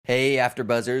Hey,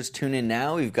 AfterBuzzers, tune in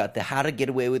now. We've got the How to Get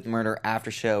Away with Murder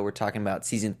After Show. We're talking about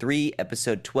Season 3,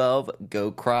 Episode 12, Go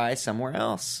Cry Somewhere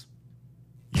Else.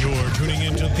 You're tuning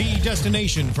into the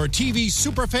destination for TV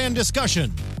superfan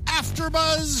discussion,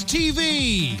 AfterBuzz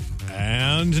TV.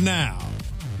 And now,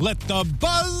 let the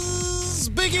buzz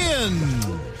begin.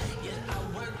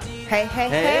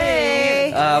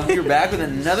 Hey. We're back with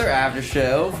another After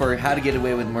Show for How to Get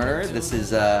Away with Murder. This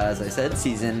is, as I said,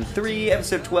 Season 3,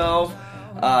 Episode 12.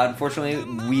 Unfortunately,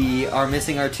 we are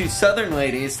missing our two Southern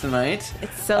ladies tonight.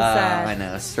 It's so sad. I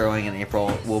know. Sterling and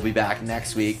April will be back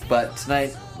next week. But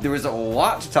tonight, there was a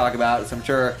lot to talk about, so I'm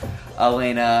sure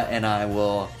Elena and I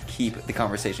will keep the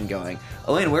conversation going.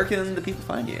 Elena, where can the people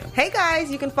find you? Hey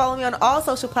guys, you can follow me on all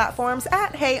social platforms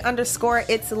at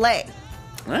hey_it's_lay.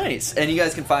 Nice. And you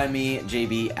guys can find me,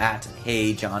 JB, at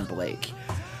HeyJohnBlake.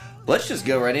 Let's just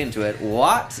go right into it.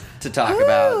 What to talk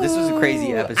about. This was a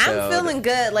crazy episode. I'm feeling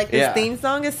good, like this theme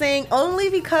song is saying, only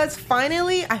because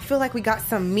finally I feel like we got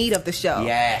some meat of the show.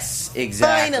 Yes,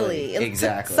 exactly. Finally. It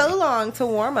took so long to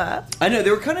warm up. I know,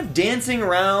 they were kind of dancing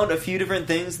around a few different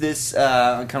things this,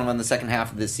 kind of on the second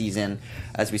half of this season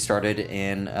as we started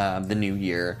in the new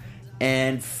year.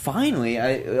 And finally,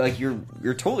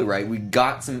 you're totally right. We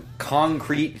got some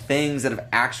concrete things that have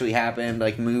actually happened.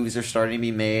 Like moves are starting to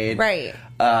be made. Right.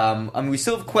 We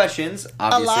still have questions.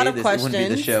 Obviously, a lot of questions. Wouldn't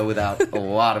be the show without a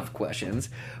lot of questions.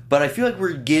 But I feel like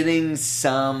we're getting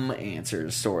some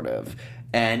answers, sort of,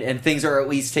 and things are at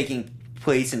least taking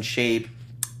place and shape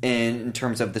in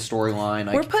terms of the storyline.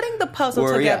 Like, we're putting the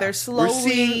puzzle together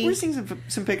slowly. We're seeing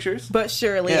some pictures, but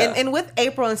surely. Yeah. And with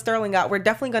April and Sterling out, we're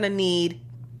definitely going to need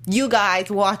you guys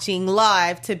watching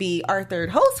live to be our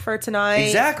third host for tonight.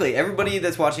 Exactly. Everybody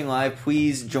that's watching live,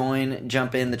 please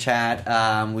jump in the chat.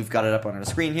 We've got it up on our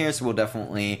screen here, so we'll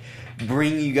definitely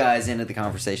bring you guys into the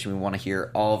conversation. We want to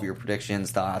hear all of your predictions,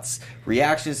 thoughts,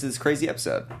 reactions to this crazy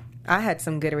episode. I had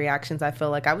some good reactions, I feel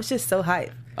like. I was just so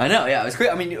hyped. I know, yeah, it was great.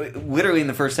 I mean, literally in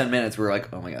the first 10 minutes, we were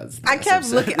like, oh my god, this is the I kept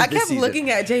best looking episode looking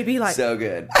at JB like, so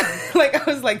good. Like,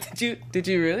 I was like, did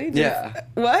you really? Yeah.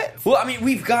 What? Well, I mean,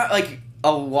 we've got, like,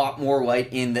 a lot more light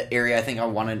in the area I think I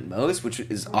wanted most, which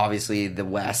is obviously the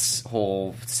Wes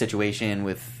whole situation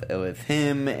with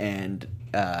him and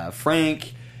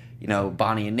Frank, you know,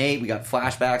 Bonnie and Nate. We got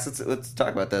flashbacks. Let's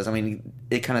talk about those. I mean,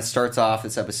 it kind of starts off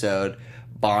this episode.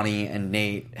 Bonnie and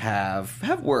Nate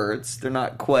have words. They're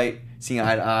not quite seeing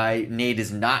eye to eye. Nate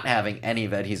is not having any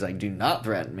of it. He's like, do not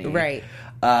threaten me. Right.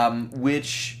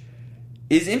 Which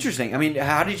is interesting. I mean,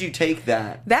 how did you take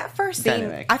that? That first scene,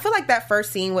 dynamic? I feel like that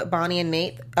first scene with Bonnie and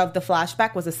Nate of the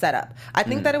flashback was a setup. I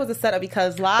think that it was a setup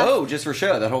because just for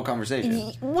show, that whole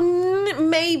conversation.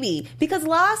 Maybe. Because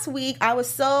last week I was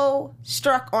so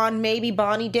struck on maybe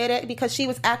Bonnie did it because she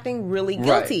was acting really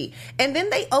guilty. Right. And then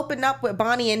they opened up with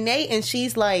Bonnie and Nate and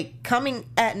she's like coming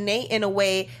at Nate in a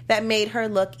way that made her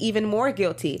look even more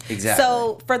guilty. Exactly.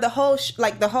 So for the whole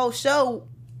the whole show,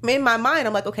 in my mind,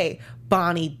 I'm like, okay,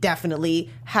 Bonnie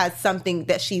definitely has something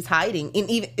that she's hiding. And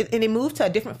it moved to a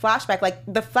different flashback. Like,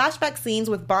 the flashback scenes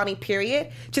with Bonnie,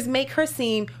 period, just make her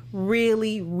seem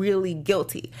really, really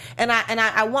guilty. And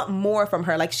I want more from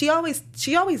her. Like, she always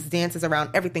dances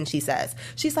around everything she says.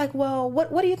 She's like, well,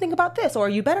 what do you think about this? Or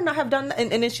you better not have done that.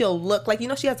 And then she'll look like, you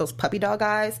know, she has those puppy dog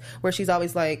eyes where she's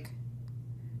always like...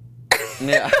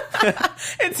 Yeah.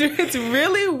 It's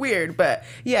really weird, but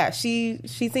yeah, she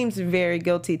seems very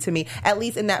guilty to me, at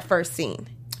least in that first scene.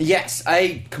 Yes,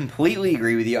 I completely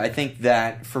agree with you. I think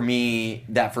that for me,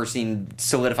 that first scene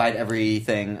solidified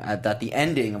everything that the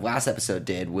ending of last episode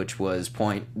did, which was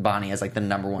point Bonnie as like the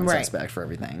number one suspect for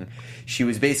everything. She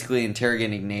was basically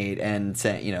interrogating Nate and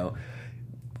saying, you know,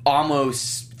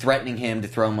 almost threatening him to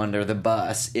throw him under the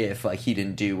bus if like he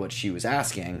didn't do what she was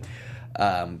asking.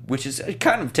 Which is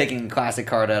kind of taking a classic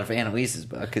card out of Annalise's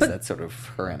book, because that's sort of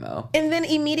her MO. And then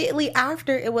immediately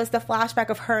after, it was the flashback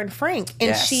of her and Frank,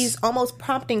 and she's almost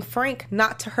prompting Frank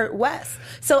not to hurt Wes.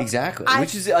 So exactly,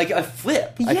 which is like a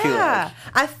flip. Yeah, I feel like.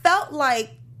 I felt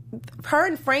like her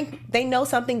and Frank, they know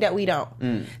something that we don't.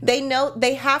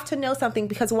 They have to know something,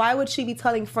 because why would she be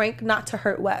telling Frank not to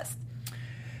hurt Wes?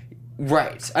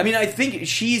 Right. I mean, I think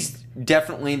she's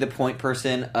definitely the point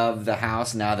person of the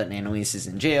house now that Annalise is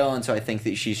in jail, and so I think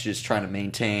that she's just trying to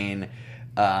maintain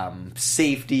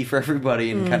safety for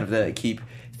everybody and kind of keep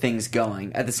things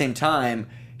going. At the same time,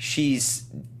 she's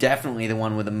definitely the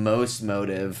one with the most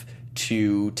motive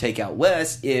to take out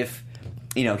Wes if,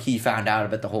 you know, he found out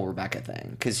about the whole Rebecca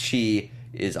thing, because she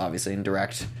is obviously in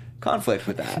direct conflict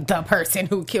with that. The person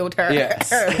who killed her.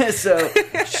 Yes. So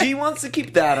she wants to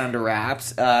keep that under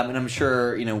wraps. And I'm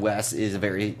sure, you know, Wes is a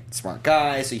very smart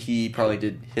guy, so he probably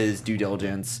did his due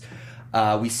diligence.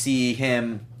 We see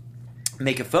him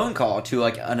make a phone call to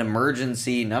like an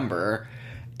emergency number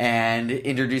and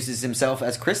introduces himself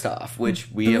as Kristoff,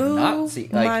 which we have not seen.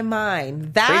 Like, my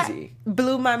mind. That crazy.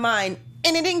 blew my mind.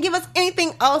 And it didn't give us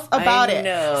anything else about it.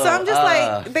 know. So I'm just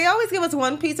like, they always give us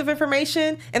one piece of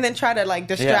information and then try to like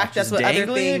distract us with other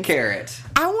things. A carrot.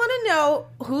 I want to know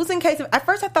who's in case of... At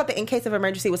first I thought that in case of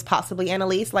emergency was possibly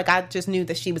Annalise. Like I just knew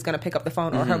that she was going to pick up the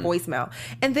phone or her voicemail.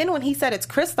 And then when he said it's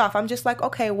Kristoff, I'm just like,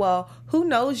 okay, well, who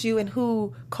knows you and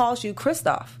who calls you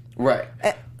Kristoff? Right.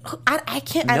 I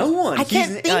can't... No one. I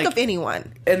can't think of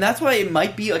anyone. And that's why it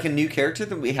might be like a new character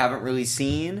that we haven't really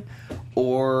seen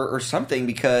or something,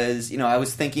 because, you know, I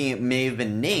was thinking it may have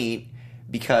been Nate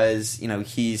because, you know,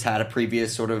 he's had a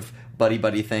previous sort of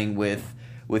buddy thing with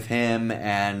him,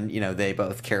 and, you know, they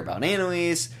both care about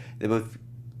Annalise. They both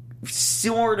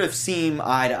sort of seem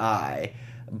eye to eye,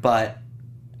 but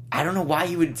I don't know why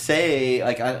you would say,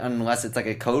 like, unless it's like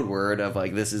a code word of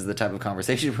like, this is the type of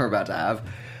conversation we're about to have,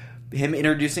 him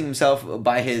introducing himself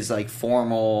by his like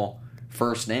formal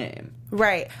first name.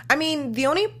 Right. I mean, the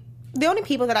only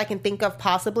people that I can think of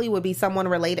possibly would be someone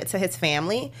related to his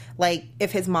family. Like,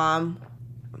 if his mom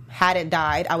hadn't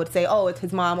died, I would say, oh, it's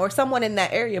his mom or someone in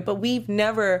that area. But we've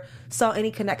never saw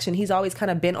any connection. He's always kind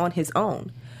of been on his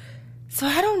own. So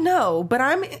I don't know. But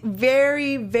I'm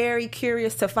very, very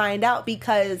curious to find out,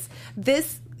 because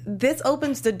this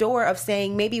opens the door of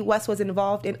saying maybe Wes was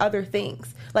involved in other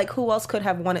things. Like, who else could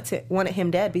have wanted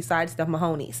him dead besides the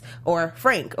Mahonies or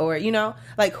Frank, or, you know,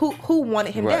 like who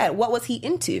wanted him dead? What was he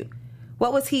into?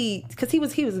 What was he? Because he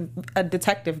was a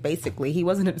detective, basically. He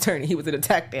wasn't an attorney. He was a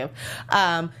detective.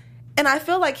 And I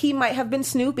feel like he might have been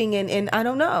snooping in I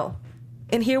don't know.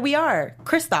 And here we are,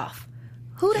 Kristoff.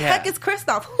 Who the heck is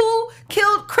Kristoff? Who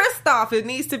killed Kristoff? It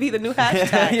needs to be the new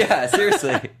hashtag. Yeah,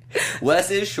 seriously.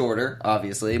 Wes is shorter,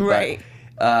 obviously. Right.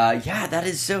 But, that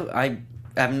is so... I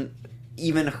haven't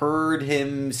even heard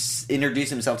him introduce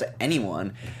himself to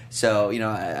anyone. So, you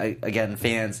know, again,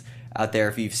 fans out there,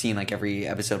 if you've seen like every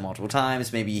episode multiple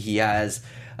times, maybe he has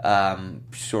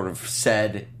sort of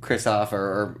said Kristoff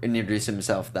or introduced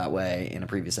himself that way in a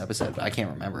previous episode, but I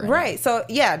can't remember. Right. So,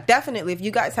 yeah, definitely. If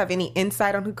you guys have any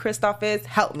insight on who Kristoff is,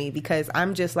 help me, because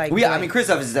I'm just like... Well, yeah, I mean,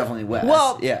 Kristoff is definitely Wes.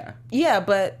 Well, yeah. Yeah,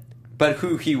 but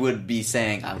who he would be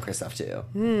saying, I'm Kristoff too.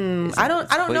 I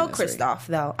don't know Kristoff,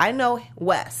 though. I know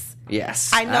Wes.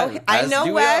 Yes. I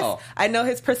know Wes. I know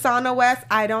his persona, Wes.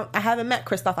 I haven't met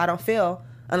Kristoff, I don't feel,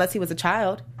 unless he was a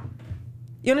child.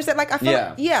 You understand? Like, I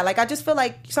feel like I just feel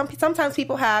like sometimes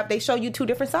people they show you two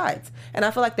different sides. And I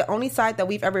feel like the only side that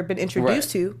we've ever been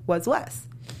introduced to was Wes.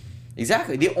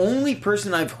 Exactly. The only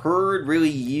person I've heard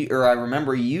really, or I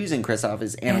remember using Kristoff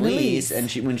is Annalise,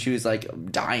 and when she was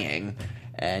like dying,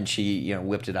 and she, you know,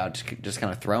 whipped it out to just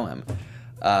kind of throw him.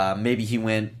 Maybe he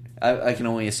went, I can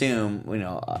only assume, you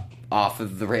know, off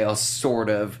of the rails, sort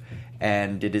of,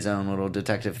 and did his own little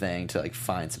detective thing to like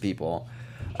find some people.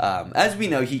 As we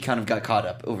know, he kind of got caught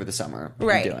up over the summer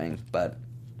doing, but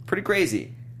pretty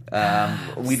crazy.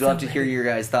 We'd love to hear your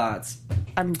guys' thoughts.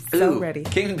 I'm so ready.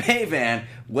 King Bay Van,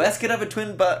 Wes could have a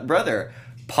twin brother.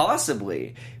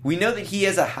 Possibly. We know that he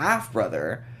has a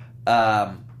half-brother,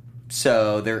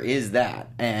 so there is that.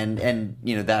 And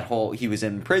you know, that whole, he was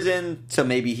in prison, so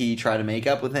maybe he tried to make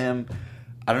up with him.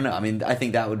 I don't know. I mean, I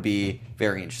think that would be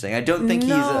very interesting. I don't think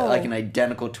he's like an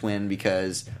identical twin,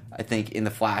 because I think in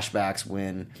the flashbacks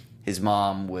when his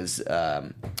mom was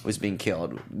being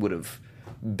killed, would have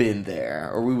been there,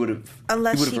 or we would have,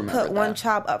 unless she put one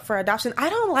child up for adoption. I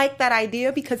don't like that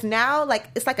idea, because now, like,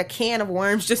 it's like a can of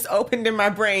worms just opened in my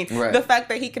brain. Right. The fact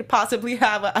that he could possibly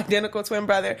have an identical twin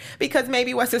brother, because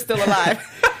maybe Wes is still alive.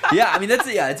 Yeah, I mean, it's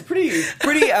a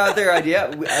pretty out there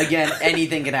idea. Again,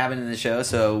 anything can happen in the show,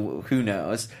 so who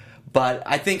knows? But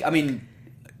I think, I mean,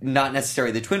 not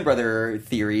necessarily the twin brother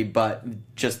theory, but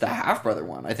just the half brother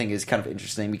one, I think is kind of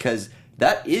interesting, because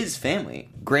that is family.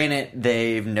 Granted,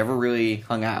 they've never really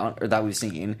hung out, or that we've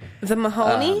seen. The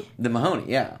Mahoney? The Mahoney,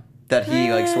 yeah. That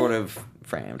he, like, sort of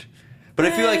framed. But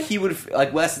I feel like he would,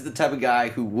 like, Wes is the type of guy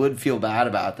who would feel bad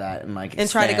about that and, like, and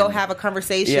try to go have a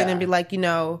conversation and be like, you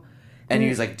know... And he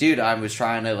was like, dude, I was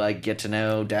trying to, like, get to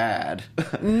know Dad.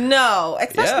 No.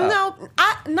 Especially,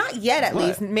 not yet, at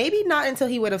least. Maybe not until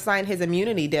he would have signed his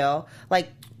immunity deal. Like,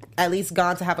 at least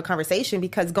gone to have a conversation,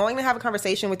 because going to have a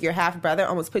conversation with your half-brother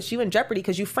almost puts you in jeopardy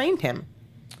because you framed him.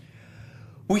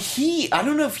 Well, I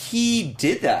don't know if he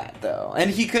did that, though.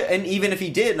 And he could, and even if he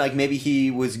did, like, maybe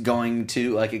he was going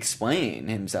to, like, explain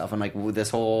himself and, like, with this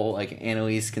whole, like,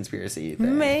 Annalise conspiracy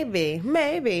thing.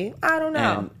 Maybe. I don't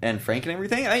know. And Frank and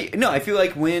everything. I feel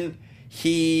like when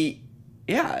he,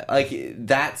 like,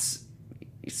 that's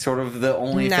sort of the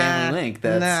only family link.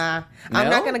 That's no? I'm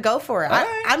not going to go for it.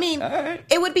 Right. I mean,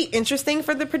 it would be interesting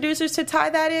for the producers to tie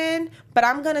that in, but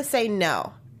I'm going to say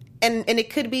no. And it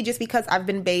could be just because I've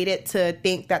been baited to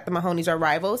think that the Mahonies are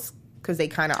rivals, because they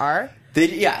kind of are.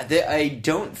 I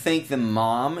don't think the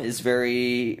mom is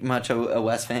very much a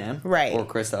Wes fan. Right. Or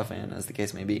Kristoff fan, as the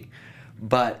case may be.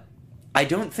 But I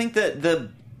don't think that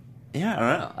I don't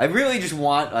know. I really just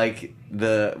want, like,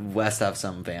 the Wes to have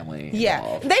some family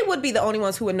involved. They would be the only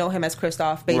ones who would know him as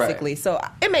Kristoff, basically. Right. So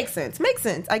it makes sense. Makes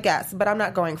sense, I guess. But I'm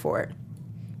not going for it.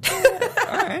 All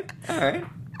right.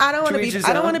 I don't want to be.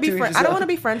 I don't want to be. I don't want to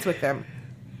be friends with them.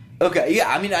 Okay, yeah,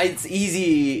 I mean, it's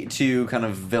easy to kind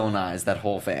of villainize that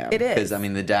whole fam. It is. Because, I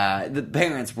mean, the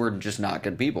parents were just not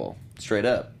good people, straight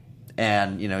up.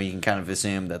 And, you know, you can kind of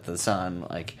assume that the son,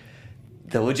 like,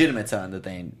 the legitimate son that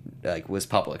they, like, was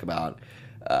public about,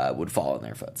 would follow in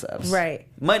their footsteps. Right.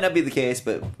 Might not be the case,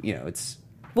 but, you know, that's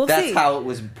see. How it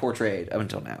was portrayed up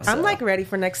until now. So. I'm, like, ready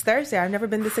for next Thursday. I've never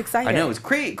been this excited. I know, it's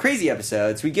crazy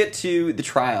episodes. We get to the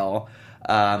trial,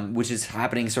 which is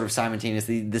happening sort of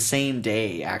simultaneously the same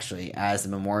day, actually, as the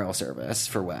memorial service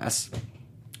for Wes,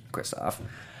 Kristoff.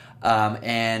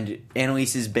 And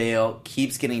Annalise's bail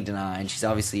keeps getting denied. She's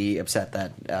obviously upset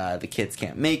that the kids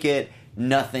can't make it.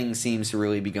 Nothing seems to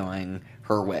really be going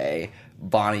her way.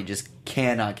 Bonnie just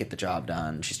cannot get the job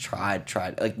done. She's tried,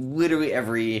 like, literally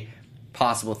every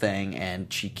possible thing,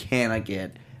 and she cannot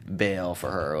get bail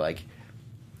for her, like,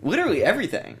 literally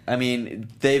everything. I mean,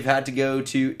 they've had to go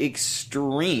to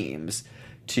extremes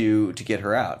to get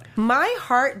her out. My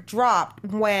heart dropped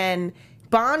when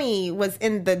Bonnie was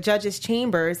in the judge's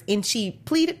chambers and she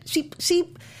pleaded.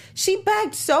 She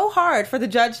begged so hard for the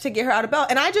judge to get her out of bail,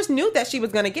 and I just knew that she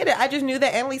was going to get it. I just knew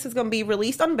that Annalise was going to be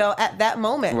released on bail at that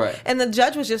moment. Right. And the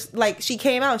judge was just like, she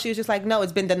came out and she was just like, no,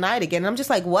 it's been denied again. And I'm just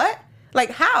like, what?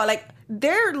 Like, how? Like,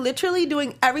 they're literally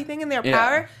doing everything in their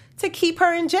power to keep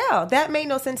her in jail. That made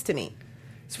no sense to me.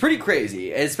 It's pretty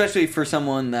crazy, especially for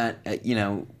someone that, you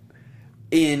know,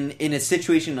 in a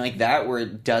situation like that where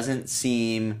it doesn't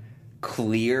seem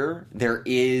clear there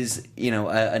is, you know,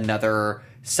 another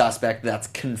suspect that's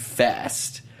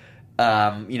confessed.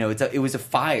 You know, it was a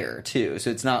fire too, so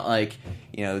it's not like,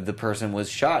 you know, the person was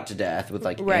shot to death with,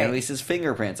 like, Annalise's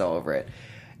fingerprints all over it.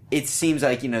 It seems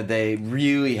like, you know, they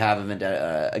really have a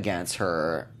vendetta against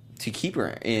her to keep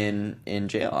her in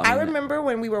jail. I remember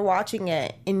when we were watching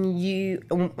it, and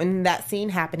when that scene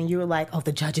happened, and you were like, "Oh,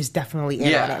 the judge is definitely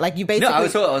in on it." Like, you basically. No,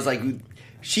 I was like,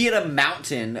 she had a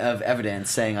mountain of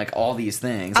evidence saying, like, all these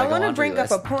things. Like, I want to bring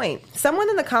up a point. Someone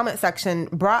in the comment section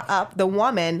brought up the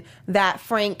woman that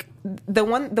the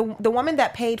woman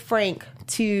that paid Frank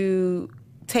to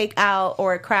take out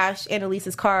or crash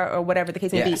Annalise's car or whatever the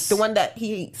case may be. The one that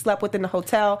he slept with in the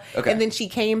hotel. Okay. And then she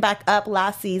came back up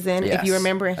last season, if you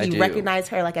remember, and he recognized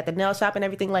her, like, at the nail shop and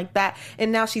everything like that.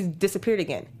 And now she's disappeared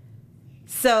again.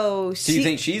 So you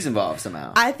think she's involved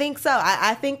somehow? I think so.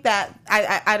 I think that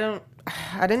I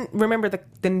didn't remember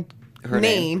her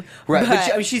name. Right,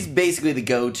 but I mean, she's basically the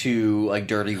go-to, like,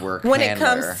 dirty work when it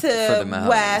comes to the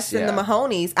Wes and the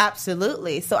Mahonies.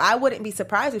 Absolutely. So I wouldn't be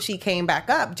surprised if she came back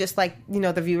up, just like, you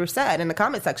know, the viewer said in the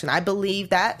comment section. I believe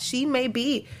that she may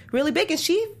be really big, and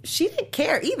she didn't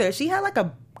care either. She had, like,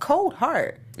 a cold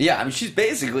heart. Yeah, I mean, she's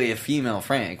basically a female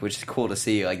Frank, which is cool to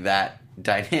see, like, that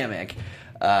dynamic.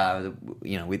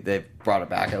 You know, they brought it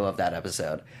back. I love that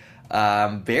episode.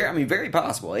 Very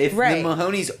possible. If the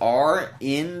Mahonies are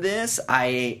in this,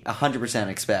 I 100%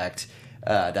 expect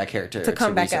that character to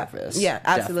come back resurface. up. Yeah,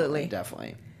 absolutely.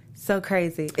 Definitely. So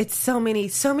crazy. It's so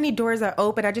many doors are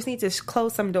open. I just need to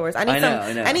close some doors. I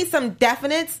need some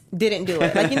definites. Didn't do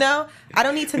it. Like, you know, I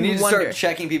don't need to need wonder. To start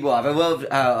checking people off. I loved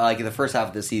how, like, in the first half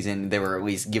of the season, they were at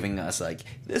least giving us, like,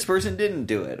 this person didn't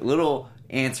do it. Little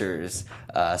answers,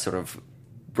 sort of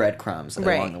breadcrumbs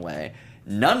along the way.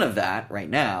 None of that right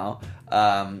now.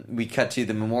 We cut to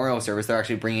the memorial service. They're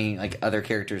actually bringing, like, other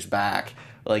characters back,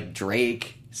 like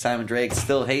Drake. Simon Drake.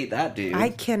 Still hate that dude. I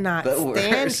cannot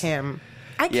stand him.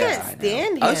 I can't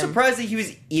stand him. I was surprised that he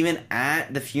was even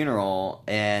at the funeral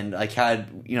and, like,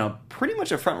 had, you know, pretty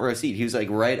much a front row seat. He was, like,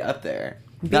 right up there.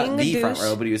 Not the front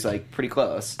row, but he was, like, pretty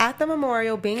close. At the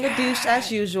memorial, being a douche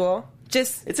as usual.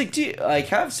 Just, it's like, dude, like,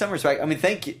 have some respect. I mean,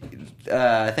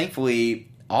 thankfully,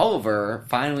 Oliver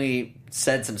finally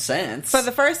said some sense. For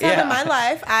the first time in my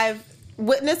life, I've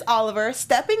witness Oliver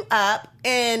stepping up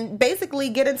and basically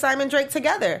getting Simon Drake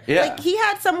together. Yeah. Like, he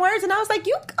had some words, and I was like,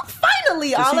 you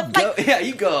finally, Oliver.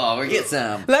 You go, Oliver, get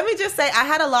some. Let me just say, I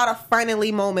had a lot of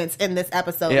finally moments in this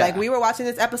episode. Yeah. Like, we were watching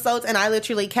this episode, and I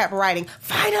literally kept writing,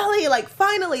 finally.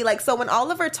 Like, so when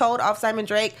Oliver told off Simon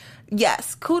Drake,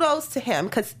 yes, kudos to him,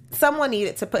 because someone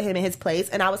needed to put him in his place,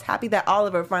 and I was happy that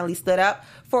Oliver finally stood up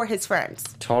for his friends.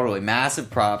 Totally. Massive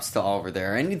props to Oliver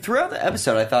there. And throughout the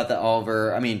episode, I thought that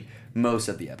Oliver, most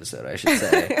of the episode, I should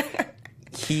say,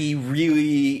 he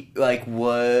really, like,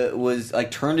 was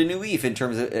like, turned a new leaf in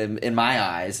terms of, in my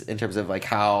eyes, in terms of, like,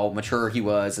 how mature he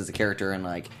was as a character and,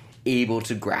 like, able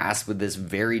to grasp with this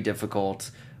very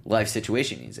difficult life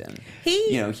situation he's in.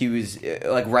 He was,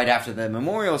 like, right after the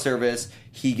memorial service,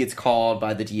 he gets called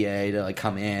by the DA to, like,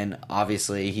 come in.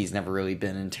 Obviously, he's never really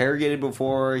been interrogated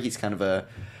before. He's kind of a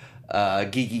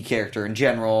geeky character in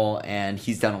general, and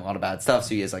he's done a lot of bad stuff,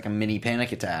 so he has, like, a mini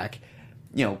panic attack.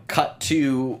 Cut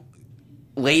to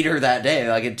later that day,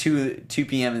 like at 2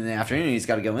 p.m. in the afternoon, he's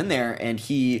got to go in there, and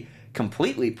he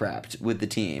completely prepped with the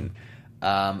team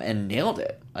and nailed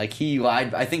it. Like, he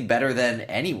lied, I think, better than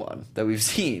anyone that we've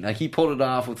seen. Like, he pulled it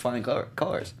off with flying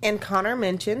colors. And Connor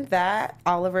mentioned that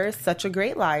Oliver is such a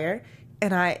great liar,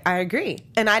 and I agree.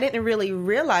 And I didn't really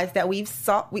realize that we've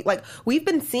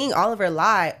been seeing Oliver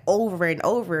lie over and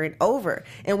over and over,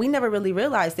 and we never really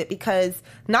realized it, because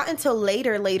not until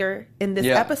later in this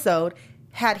episode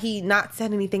had he not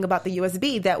said anything about the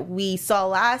USB that we saw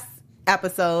last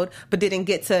episode but didn't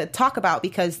get to talk about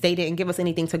because they didn't give us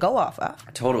anything to go off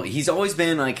of. Totally. He's always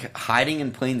been, like, hiding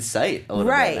in plain sight a little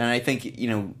bit. And I think,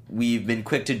 we've been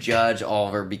quick to judge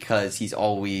Oliver because he's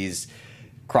always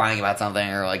crying about something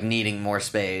or, like, needing more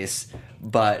space.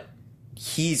 But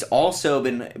he's also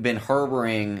been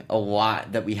harboring a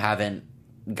lot that we haven't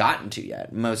gotten to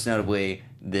yet. Most notably,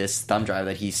 this thumb drive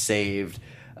that he saved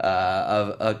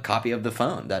of a copy of the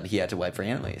phone that he had to wipe for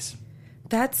Annalise.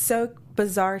 That's so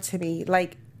bizarre to me.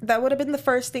 Like, that would have been the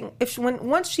first thing.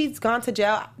 Once she's gone to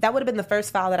jail, that would have been the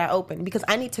first file that I opened, because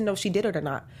I need to know if she did it or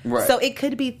not. Right. So it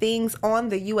could be things on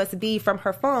the USB from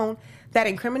her phone that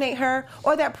incriminate her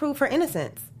or that prove her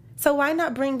innocence. So why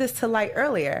not bring this to light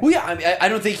earlier? Well, yeah, I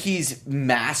don't think he's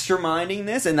masterminding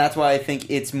this, and that's why I think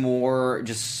it's more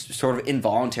just sort of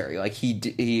involuntary. Like,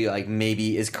 he like,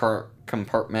 maybe is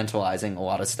compartmentalizing a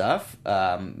lot of stuff.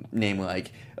 Namely,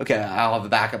 like, okay, I'll have a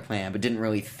backup plan, but didn't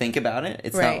really think about it.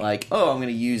 It's not like, oh, I'm going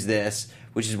to use this,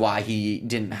 which is why he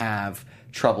didn't have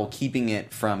trouble keeping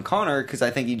it from Connor, because I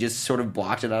think he just sort of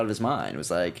blocked it out of his mind. It was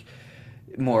like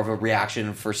more of a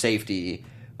reaction for safety,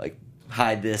 like,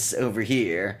 hide this over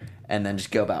here and then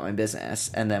just go about my business.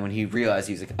 And then when he realized,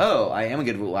 he was like, oh, I am a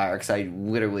good liar, because I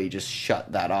literally just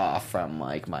shut that off from,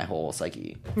 like, my whole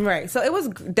psyche. Right. So it was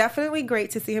definitely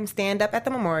great to see him stand up at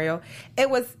the memorial. It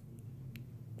was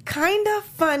kind of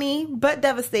funny but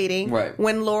devastating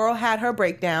when Laurel had her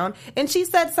breakdown, and she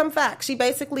said some facts. She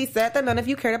basically said that none of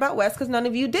you cared about Wes because none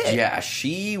of you did. Yeah,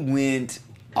 she went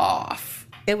off.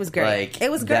 It was great. Like,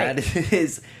 it was great. That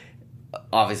is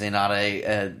obviously not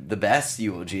the best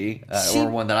eulogy or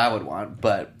one that I would want,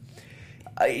 but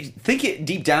I think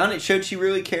deep down it showed she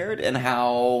really cared, and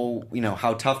how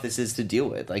tough this is to deal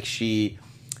with. Like, she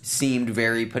seemed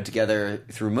very put together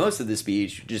through most of the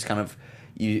speech, just kind of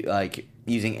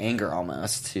using anger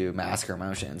almost to mask her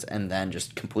emotions, and then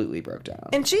just completely broke down.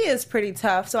 And she is pretty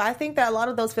tough, so I think that a lot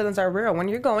of those feelings are real. When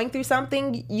you're going through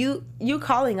something, you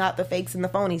calling out the fakes and the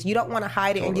phonies. You don't want to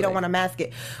hide it, and you don't want to mask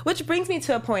it. Which brings me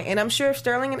to a point, and I'm sure if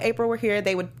Sterling and April were here,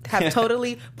 they would have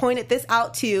totally pointed this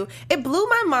out too. It blew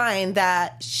my mind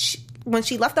that when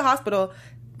she left the hospital,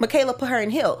 Michaela put her in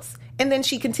heels. And then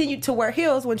she continued to wear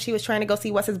heels when she was trying to go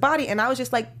see Wes's body. And I was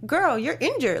just like, girl, you're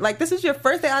injured. Like, this is your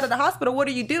first day out of the hospital. What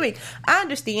are you doing? I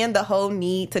understand the whole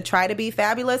need to try to be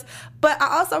fabulous. But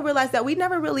I also realized that we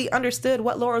never really understood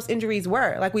what Laurel's injuries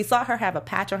were. Like, we saw her have a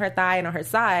patch on her thigh and on her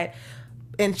side,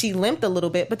 and she limped a little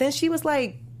bit. But then she was,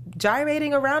 like,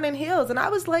 gyrating around in heels. And I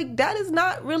was like, that is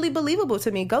not really believable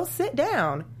to me. Go sit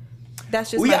down.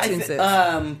 That's just my 2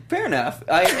 cents. Fair enough.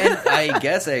 I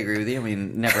guess I agree with you. I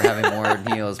mean, never having worn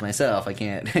heels myself, I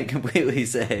can't completely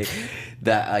say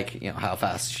that, like, how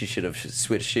fast she should have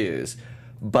switched shoes.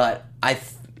 But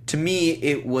to me,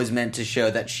 it was meant to show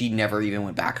that she never even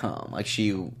went back home. Like,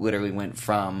 she literally went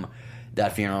from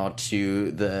that funeral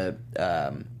to the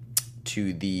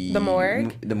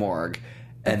morgue,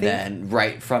 and then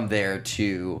right from there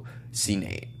to see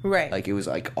Nate. Right. Like, it was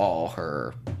like all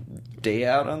her day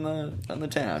out on the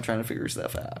town trying to figure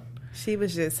stuff out. She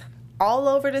was just all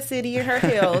over the city in her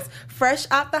heels, fresh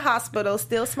out the hospital,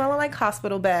 still smelling like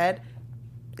hospital bed.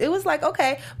 It was like,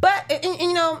 okay. But,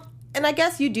 and and I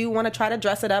guess you do want to try to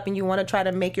dress it up and you want to try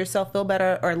to make yourself feel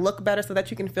better or look better so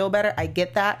that you can feel better. I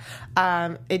get that.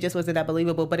 It just wasn't that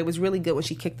believable, but it was really good when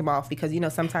she kicked them off because,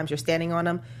 sometimes you're standing on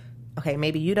them. Okay,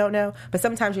 maybe you don't know, but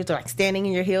sometimes you're like standing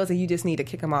in your heels and you just need to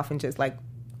kick them off and just like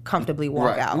comfortably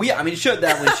walk out. Well, yeah, I mean, it showed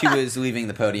that when she was leaving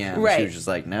the podium. Right. She was just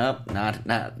like, nope,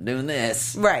 not doing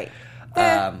this. Right.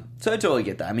 So I totally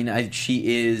get that. I mean,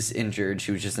 she is injured.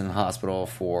 She was just in the hospital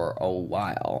for a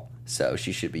while, so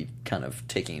she should be kind of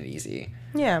taking it easy.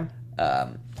 Yeah.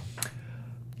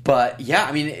 But yeah,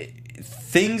 I mean,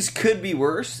 things could be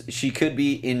worse. She could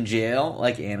be in jail,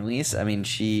 like Annalise. I mean,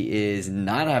 she is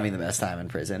not having the best time in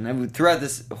prison. I mean, throughout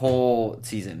this whole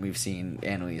season, we've seen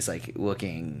Annalise like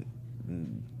looking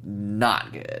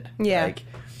not good. Yeah. Like,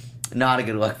 not a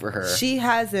good look for her. She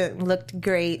hasn't looked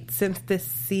great since this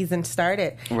season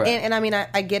started. Right. And I mean,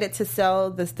 I get it to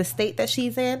sell the state that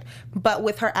she's in, but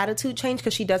with her attitude change,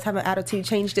 because she does have an attitude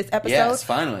change this episode. Yes,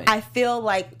 finally. I feel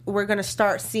like we're going to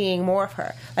start seeing more of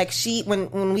her. Like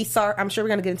when we saw, I'm sure we're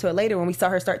going to get into it later, when we saw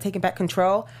her start taking back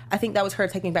control, I think that was her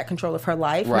taking back control of her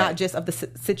life, right. not just of the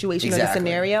situation or the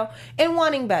scenario, and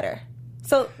wanting better.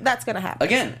 So that's going to happen.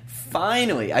 Again,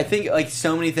 finally. I think, like,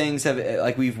 so many things have,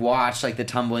 like, we've watched, like, the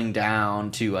tumbling down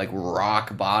to, like,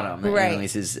 rock bottom that right.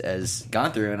 Annalise has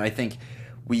gone through. And I think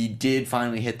we did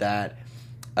finally hit that,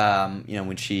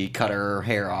 when she cut her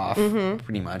hair off,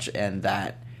 pretty much. And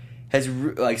that has,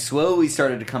 like, slowly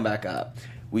started to come back up.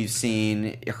 We've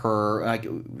seen her, like,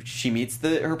 she meets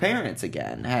her parents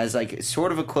again. Has, like,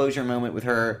 sort of a closure moment with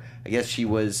her. I guess she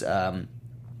was,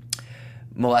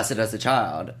 molested as a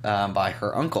child by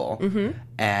her uncle,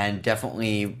 and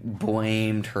definitely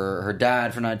blamed her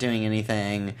dad for not doing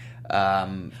anything.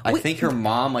 I think her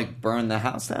mom like burned the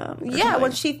house down. Yeah,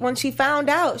 when she found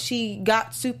out, she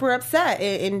got super upset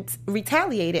and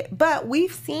retaliated. But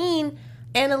we've seen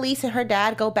Annalise and her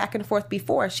dad go back and forth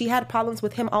before. She had problems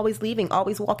with him always leaving,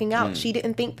 always walking out. She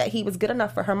didn't think that he was good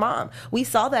enough for her mom. We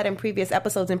saw that in previous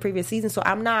episodes, in previous seasons, so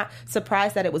I'm not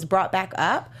surprised that it was brought back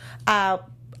up.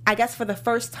 I guess for the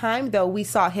first time, though, we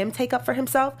saw him take up for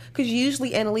himself, because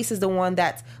usually Annalise is the one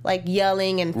that's like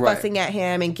yelling and fussing at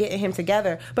him and getting him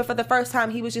together. But for the first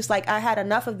time, he was just like, I had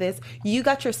enough of this. You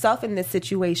got yourself in this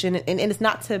situation, and it's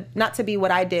not to be what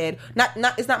I did.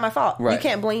 It's not my fault. Right. You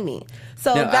can't blame me.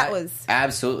 So that was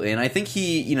absolutely, and I think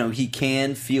he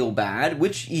can feel bad,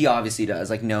 which he obviously does.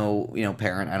 Like no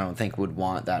parent, I don't think, would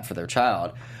want that for their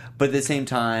child. But at the same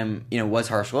time, was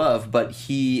harsh love. But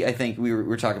I think we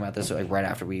were talking about this like right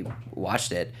after we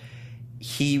watched it.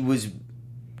 He was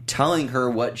telling her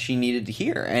what she needed to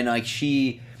hear, and like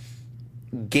she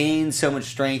gained so much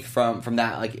strength from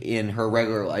that, like in her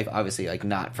regular life. Obviously, like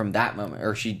not from that moment,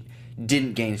 or she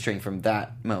didn't gain strength from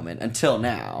that moment until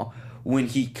now, when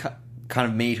he kind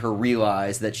of made her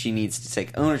realize that she needs to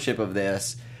take ownership of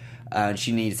this.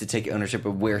 She needs to take ownership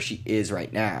of where she is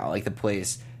right now, like the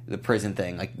prison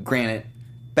thing. Like, granted,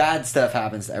 bad stuff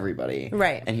happens to everybody,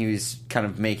 right? And he was kind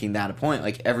of making that a point.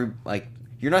 Like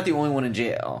you're not the only one in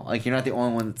jail. Like, you're not the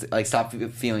only one that's, like, stop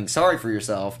feeling sorry for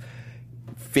yourself.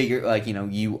 Figure, like,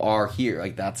 you are here.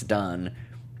 Like, that's done.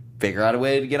 Figure out a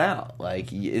way to get out.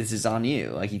 Like, this is on you.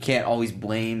 Like, you can't always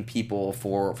blame people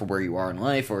for where you are in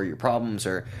life or your problems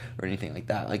or anything like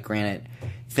that. Like, granted,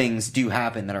 things do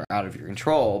happen that are out of your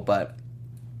control, but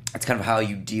it's kind of how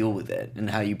you deal with it and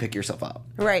how you pick yourself up.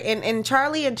 Right. And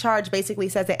Charlie in Charge basically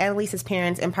says that Annalise's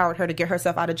parents empowered her to get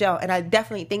herself out of jail. And I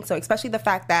definitely think so, especially the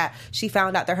fact that she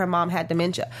found out that her mom had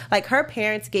dementia. Like, her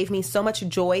parents gave me so much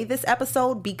joy this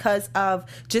episode because of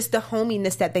just the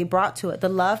hominess that they brought to it, the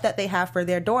love that they have for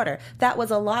their daughter. That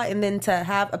was a lot. And then to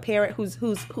have a parent who's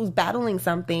battling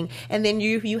something, and then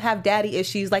you have daddy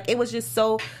issues. Like, it was just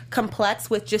so complex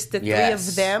with just the three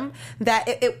of them that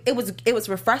it was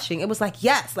refreshing. It was like,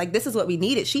 yes, like, this is what we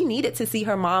needed. She needed to see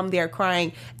her mom there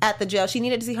crying at the jail. She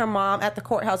needed to see her mom at the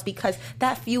courthouse, because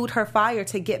that fueled her fire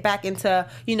to get back into,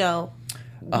 100%.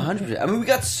 I mean, we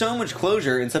got so much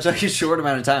closure in such like a short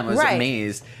amount of time. I was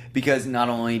amazed, because not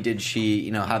only did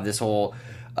she, have this whole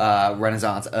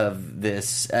renaissance of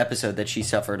this episode that she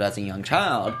suffered as a young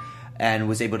child and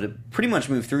was able to pretty much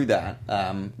move through that.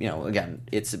 Again,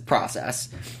 it's a process.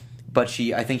 But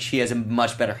I think she has a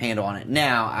much better handle on it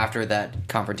now after that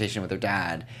confrontation with her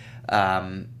dad.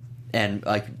 And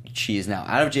like, she is now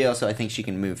out of jail, so I think she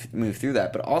can move through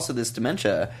that. But also this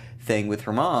dementia thing with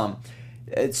her mom,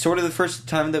 it's sort of the first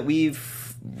time that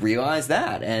we've realized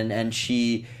that. And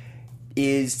she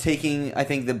is taking, I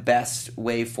think, the best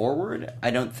way forward.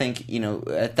 I don't think,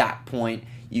 at that point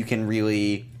you can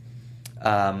really...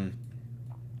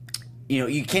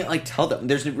 you can't, like, tell them.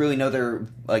 There's really no other,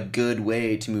 like, good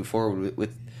way to move forward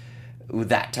with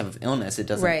that type of illness, it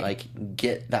doesn't like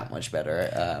get that much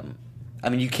better. I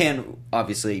mean, you can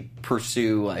obviously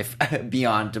pursue life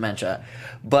beyond dementia,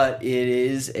 but it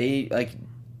is a like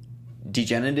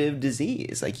degenerative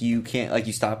disease. Like you can't, like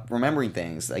you stop remembering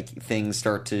things. Like things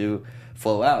start to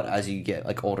flow out as you get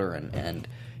like older and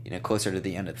you know, closer to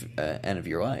the end of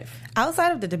your life.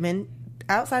 Outside of the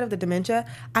dementia,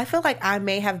 I feel like I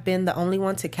may have been the only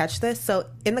one to catch this. So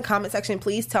in the comment section,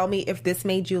 please tell me if this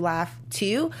made you laugh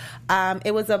too.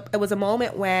 It was a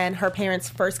moment when her parents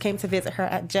first came to visit her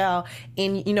at jail,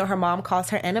 and you know, her mom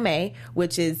calls her anime,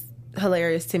 which is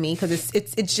hilarious to me because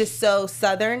it's just so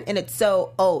Southern and it's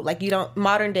so old. Like, you don't,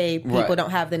 modern day people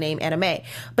don't have the name anime.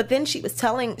 But then she was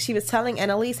telling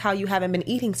Annalise how you haven't been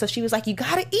eating, so she was like, you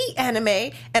gotta eat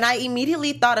anime, and I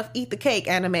immediately thought of Eat the Cake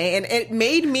anime, and it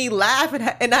made me laugh,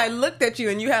 and I looked at you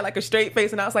and you had like a straight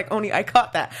face, and I was like, only I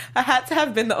caught that. I had to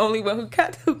have been the only one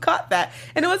who caught that,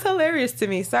 and it was hilarious to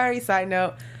me. Sorry, side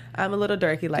note, I'm a little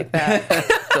dirty like that.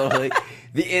 Totally.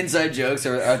 The inside jokes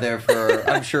are there for,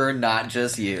 I'm sure, not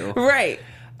just you. Right.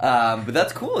 But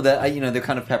that's cool that, you know, they're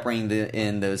kind of peppering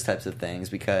in those types of things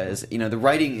because, you know, the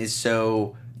writing is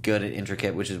so good and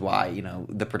intricate, which is why, you know,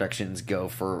 the productions go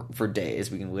for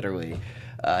days. We can literally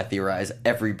theorize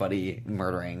everybody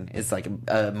murdering. It's like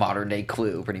a modern day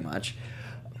Clue, pretty much.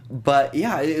 But,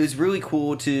 yeah, it was really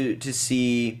cool to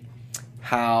see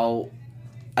how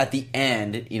at the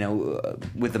end, you know,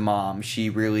 with the mom, she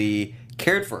really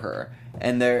cared for her.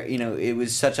 And there, you know, it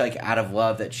was such like out of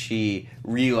love that she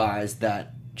realized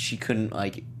that she couldn't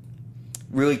like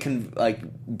really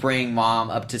bring mom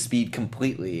up to speed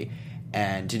completely,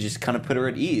 and to just kind of put her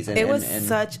at ease. And, it was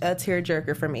such a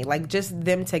tearjerker for me, like just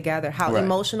them together. How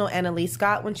emotional Annalise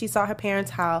got when she saw her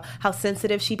parents. How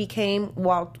sensitive she became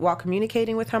while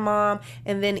communicating with her mom.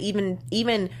 And then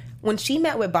even when she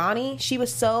met with Bonnie, she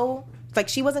was so like,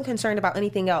 she wasn't concerned about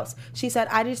anything else. She said,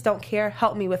 "I just don't care.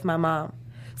 Help me with my mom."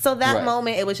 So that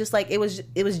moment, it was just like, it was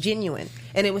genuine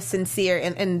and it was sincere,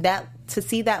 and that, to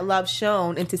see that love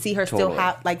shown and to see her still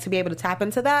have, like, to be able to tap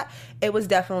into that, it was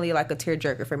definitely like a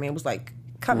tearjerker for me. It was like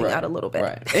coming out a little bit.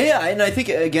 Right. Yeah, and I think,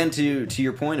 again, to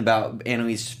your point about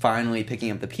Annalise finally picking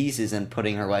up the pieces and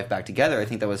putting her life back together, I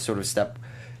think that was sort of step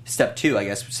two. I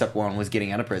guess step one was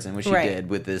getting out of prison, which she did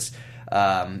with this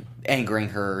angering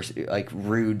her like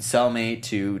rude cellmate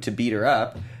to beat her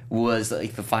up. Was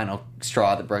like the final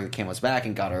straw that broke the camel's back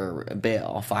and got her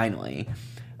bail finally.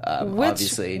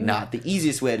 Obviously not the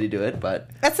easiest way to do it, but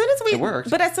it worked.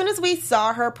 But as soon as we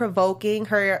saw her provoking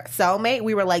her cellmate,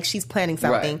 we were like, she's planning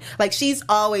something. Like, she's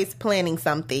always planning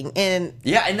something. And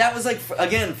yeah, and that was like,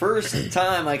 again, first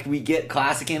time like we get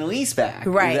classic Annalise back.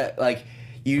 Right. That, like,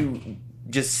 you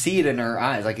just see it in her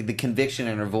eyes, like the conviction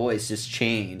in her voice just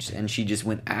changed, and she just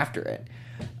went after it.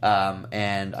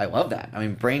 And I love that. I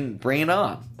mean, bring it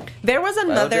on. There was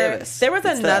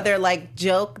another like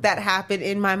joke that happened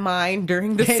in my mind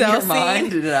during the cell scene. Mind?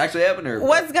 Did it actually happen? Or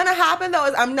what's gonna happen though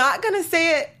is I'm not gonna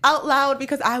say it out loud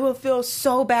because I will feel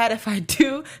so bad if I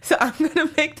do. So I'm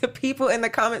gonna make the people in the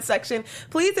comment section,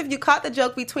 please, if you caught the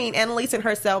joke between Annalise and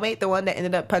her cellmate, the one that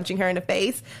ended up punching her in the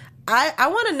face, I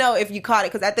want to know if you caught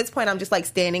it, because at this point I'm just like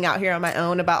standing out here on my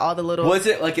own about all the little... Was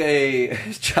it like a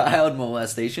child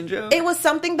molestation joke? It was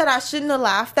something that I shouldn't have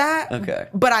laughed at. Okay.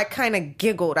 But I kind of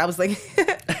giggled. I was like...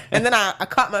 and then I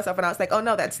caught myself and I was like, oh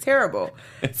no, that's terrible.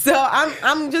 So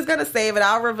I'm just going to save it.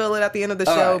 I'll reveal it at the end of the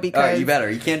show because... All right, you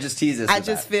better. You can't just tease us. I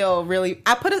just feel really...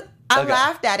 I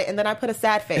laughed at it and then I put a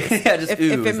sad face. Yeah, just, if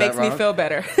it makes me feel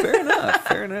better.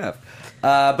 Fair enough.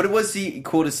 But it was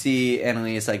cool to see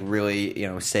Annalise like really, you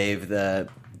know, save the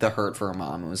hurt for her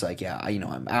mom. It was like, yeah, you know,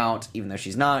 I'm out, even though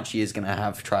she's not. She is going to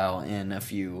have trial in a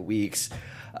few weeks,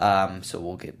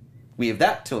 so we have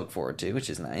that to look forward to, which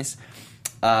is nice.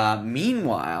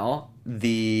 Meanwhile,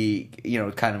 the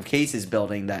kind of case is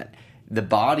building that the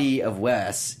body of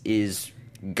Wes is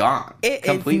gone,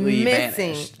 completely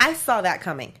vanished. I saw that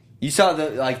coming. You saw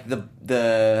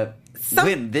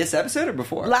when, this episode or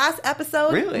before? Last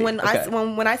episode. Really? When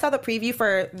I saw the preview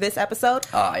for this episode,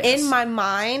 in my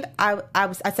mind,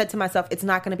 I said to myself, it's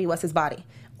not going to be Wes's body,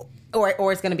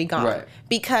 or it's going to be gone, right?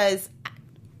 Because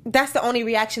that's the only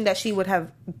reaction that she would have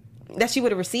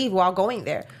received while going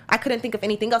there. I couldn't think of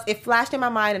anything else. It flashed in my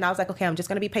mind, and I was like, okay, I'm just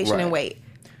going to be patient and wait.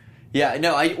 Yeah,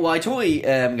 no, I totally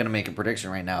am going to make a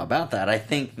prediction right now about that. I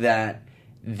think that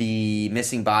the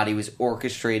missing body was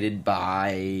orchestrated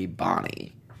by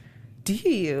Bonnie. Do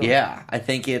you? Yeah, I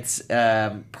think it's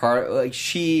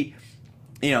she,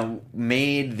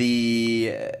 made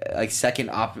the second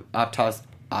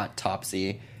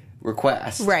autopsy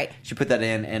request. Right. She put that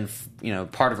in and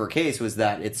part of her case was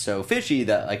that it's so fishy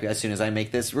that, like, as soon as I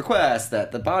make this request,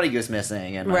 that the body goes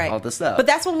missing and all this stuff. But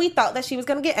that's when we thought that she was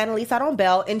going to get Annalise out on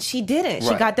bail, and she didn't.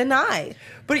 She got denied.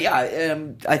 But yeah,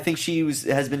 I think she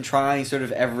has been trying sort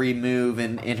of every move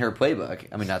in her playbook.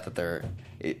 I mean, not that there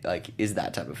is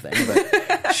that type of thing, but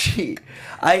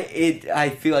I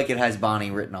feel like it has Bonnie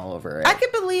written all over it. I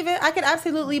could believe it. I could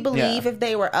absolutely believe if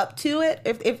they were up to it,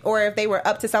 if they were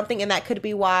up to something, and that could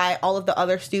be why all of the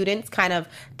other students kind of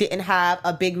didn't have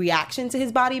a big reaction to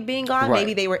his body being gone. Right.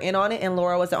 Maybe they were in on it, and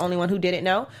Laura was the only one who didn't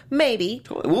know. Maybe.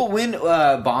 Totally. Well, when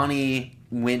Bonnie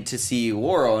went to see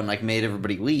Laurel and like made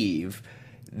everybody leave,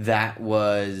 that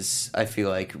was, I feel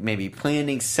like, maybe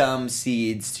planting some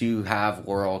seeds to have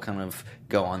Laurel kind of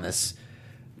go on this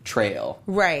trail.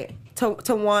 Right. To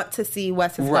want to see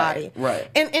Wes's body. Right.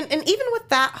 And even with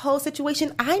that whole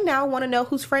situation, I now want to know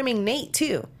who's framing Nate,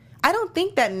 too. I don't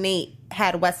think that Nate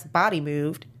had Wes's body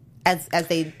moved as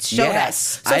they showed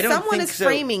us. So I don't someone think is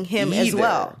framing him either. as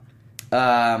well.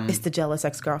 It's the jealous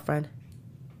ex-girlfriend.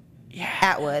 Yeah.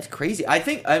 Atwood. It's crazy. I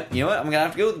think, you know what? I'm going to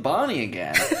have to go with Bonnie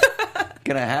again.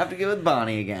 Gonna have to go with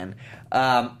Bonnie again.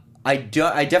 I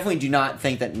definitely do not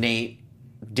think that Nate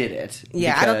did it.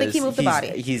 Yeah, I don't think he moved the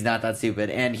body. He's not that stupid,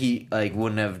 and he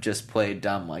wouldn't have just played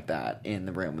dumb like that in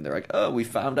the room. And they're like, "Oh, we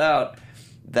found out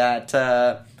that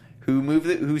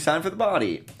who signed for the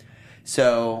body."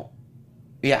 So,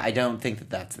 yeah, I don't think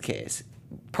that that's the case.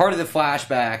 Part of the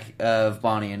flashback of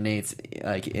Bonnie and Nate's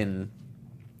in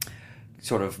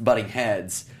sort of butting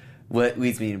heads. What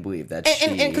leads me to believe that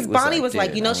and because Bonnie was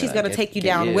like, she's going to take you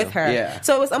down with her. Yeah.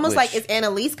 So it was almost like, is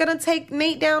Annalise going to take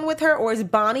Nate down with her, or is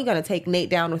Bonnie going to take Nate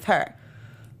down with her?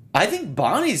 I think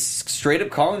Bonnie's straight up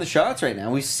calling the shots right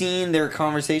now. We've seen their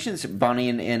conversations, Bonnie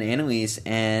and Annalise,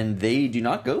 and they do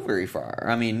not go very far.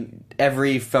 I mean,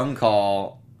 every phone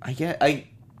call, I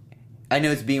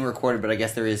know it's being recorded, but I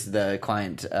guess there is the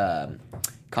client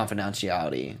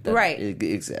confidentiality that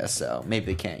exists, so maybe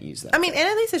they can't use that. I mean,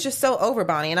 Annalise is just so over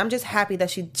Bonnie, and I'm just happy that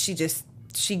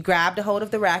she grabbed a hold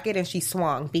of the racket and she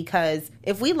swung, because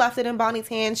if we left it in Bonnie's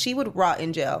hands, she would rot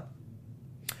in jail.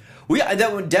 Well, yeah,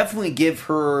 that would definitely give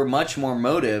her much more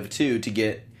motive, too, to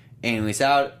get Annalise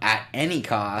out at any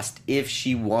cost if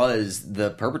she was the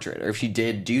perpetrator. If she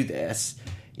did do this,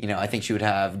 I think she would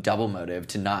have double motive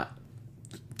to not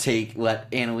let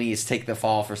Annalise take the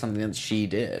fall for something that she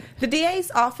did. The DA's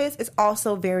office is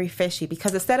also very fishy,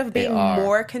 because instead of being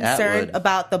more concerned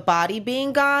about the body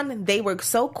being gone, they were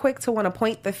so quick to want to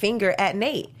point the finger at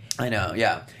Nate. I know,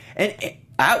 yeah. And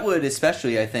Atwood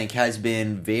especially, I think, has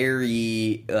been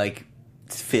very,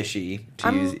 fishy.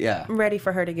 I'm ready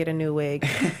for her to get a new wig.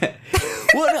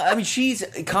 Well, no, I mean, she's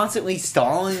constantly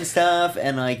stalling stuff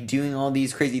and, doing all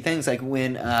these crazy things. Like,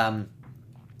 when, I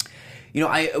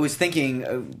was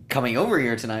thinking, coming over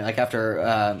here tonight,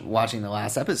 after watching the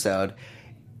last episode,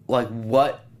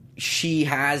 what she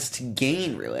has to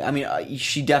gain, really. I mean,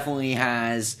 she definitely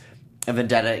has a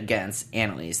vendetta against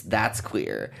Annalise. That's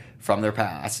clear from their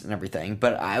past and everything.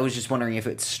 But I was just wondering if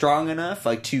it's strong enough,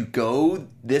 to go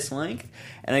this length.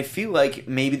 And I feel like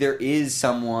maybe there is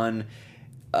someone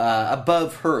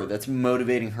above her that's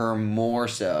motivating her more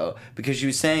so. Because she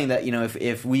was saying that,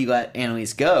 if we let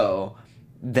Annalise go,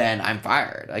 then I'm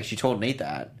fired. She told Nate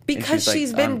that. Because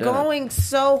she's been going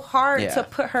so hard to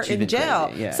put her in jail.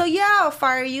 Crazy, yeah. So, I'll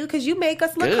fire you because you make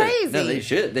us look crazy. No, they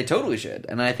should. They totally should.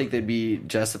 And I think they'd be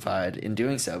justified in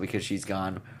doing so, because she's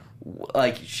gone...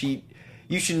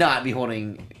 You should not be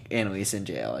holding Annalise in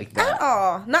jail like that. At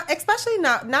all. Especially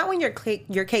not when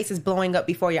your case is blowing up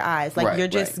before your eyes. You're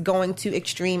just going to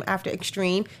extreme after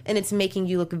extreme, and it's making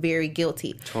you look very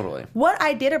guilty. Totally. What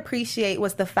I did appreciate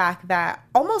was the fact that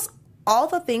almost all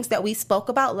the things that we spoke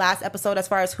about last episode as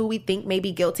far as who we think may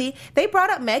be guilty, they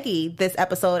brought up Maggie this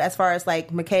episode as far as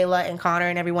Michaela and Connor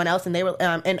and everyone else, and they were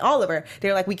and Oliver. They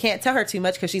were like, we can't tell her too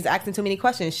much because she's asking too many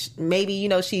questions. Maybe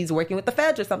she's working with the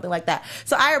feds or something like that.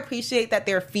 So I appreciate that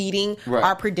they're feeding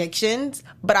our predictions,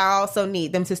 but I also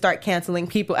need them to start canceling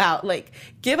people out.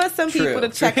 Give us some people to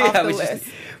check off the list.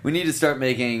 We need to start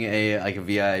making a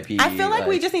VIP. I feel like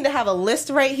we just need to have a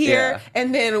list right here,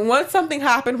 and then once something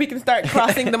happens, we can start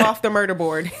crossing them off the murder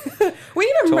board. We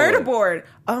need a murder board.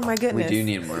 Oh my goodness. We do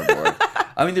need a murder board.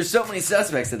 I mean, there's so many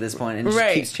suspects at this point, and it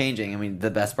just keeps changing. I mean, the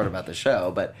best part about the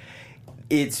show, but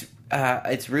it's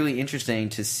really interesting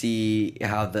to see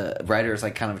how the writers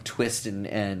kind of twist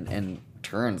and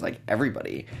turns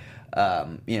everybody.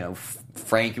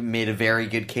 Frank made a very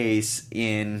good case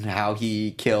in how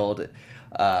he killed,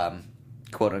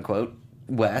 quote unquote,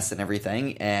 Wes and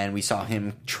everything, and we saw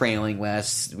him trailing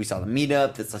Wes. We saw the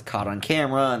meetup that's caught on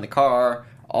camera in the car,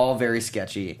 all very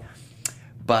sketchy.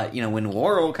 But, when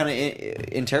Laurel kind of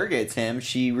interrogates him,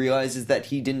 she realizes that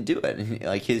he didn't do it.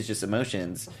 And, his just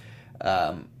emotions,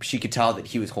 she could tell that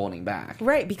he was holding back.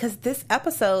 Right, because this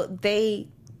episode, they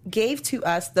gave to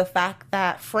us the fact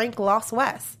that Frank lost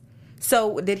Wes. So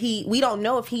we don't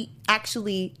know if he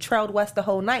actually trailed Wes the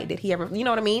whole night. Did he ever, you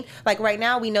know what I mean? Like right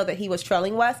now we know that he was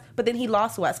trailing Wes, but then he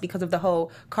lost Wes because of the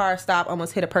whole car stop,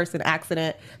 almost hit a person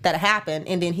accident that happened.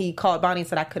 And then he called Bonnie and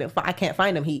said, I can't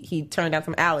find him. He turned down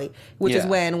some alley, which is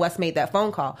when Wes made that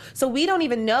phone call. So we don't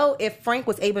even know if Frank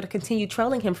was able to continue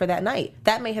trailing him for that night.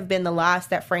 That may have been the last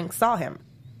that Frank saw him.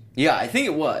 Yeah, I think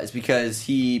it was because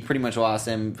he pretty much lost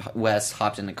him. Wes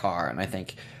hopped in the car and I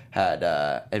think had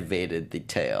evaded the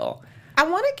tail. I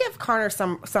want to give Connor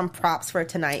some props for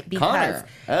tonight because Connor.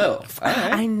 Oh, all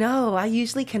right. I know I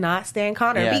usually cannot stand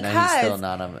Connor because he's still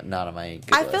not on my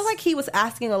good I feel like he was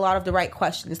asking a lot of the right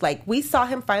questions. Like we saw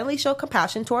him finally show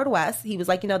compassion toward Wes. He was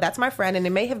like, that's my friend, and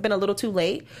it may have been a little too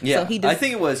late. Yeah, so I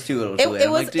think it was too little too late.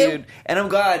 I'm like, dude, and I'm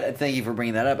glad. Thank you for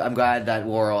bringing that up. I'm glad that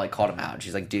Laurel called him out.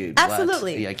 She's like, dude,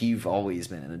 absolutely. Like you've always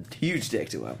been a huge dick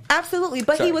to him. Absolutely,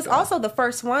 but he was also the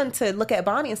first one to look at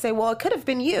Bonnie and say, well, it could have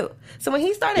been you. So when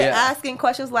he started asking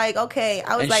questions like, okay,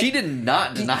 I was and like, she did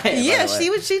not deny it. Yeah,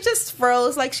 she just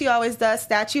froze like she always does,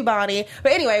 statue Bonnie.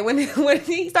 But anyway, when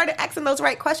he started asking those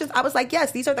right questions, I was like,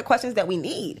 yes, these are the questions that we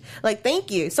need. Like,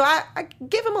 thank you. So I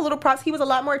give him a little props. He was a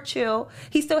lot more chill.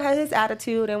 He still had his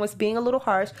attitude and was being a little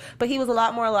harsh, but he was a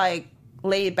lot more like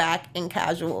laid back and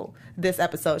casual this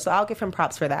episode. So I'll give him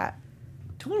props for that.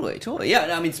 Totally.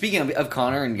 Yeah, I mean, speaking of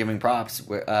Connor and giving props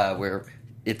where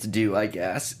it's due, I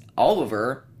guess,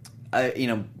 Oliver,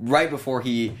 right before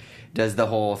he does the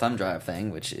whole thumb drive thing,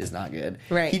 which is not good.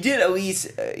 Right. He did at least,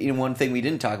 one thing we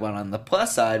didn't talk about on the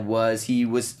plus side was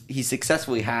he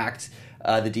successfully hacked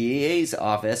the DEA's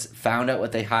office, found out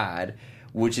what they had,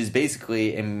 which is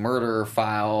basically a murder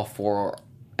file for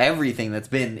everything that's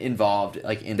been involved,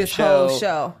 like in this the show. Whole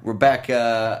show.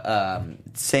 Rebecca,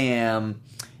 Sam,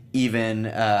 even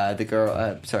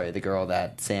the girl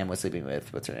that Sam was sleeping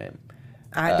with. What's her name?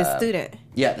 The student.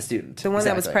 Yeah, the student. The one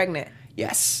that was pregnant.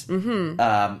 Yes.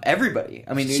 Mm-hmm. Everybody.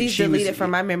 I mean, she's deleted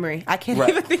from my memory. I can't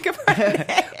even think of her name.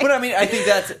 But I mean, I think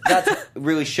that's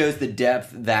really shows the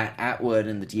depth that Atwood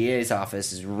and the DA's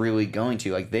office is really going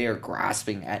to. Like, they are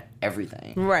grasping at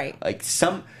everything. Right. Like,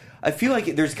 I feel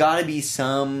like there's got to be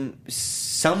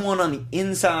someone on the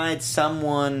inside,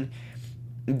 someone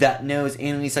that knows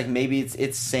Annalise. Like, maybe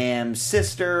it's Sam's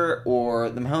sister or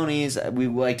the Mahoneys. We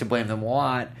like to blame them a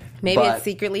lot. Maybe it's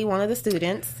secretly one of the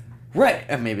students. Right.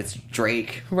 And maybe it's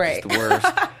Drake. Right. It's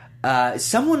the worst.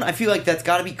 Someone, I feel like that's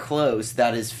got to be close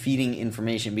that is feeding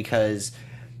information because,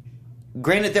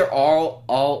 granted, there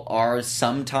all are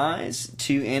some ties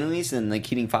to Annalise and the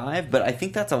Keating Five, but I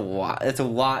think that's a lot. That's a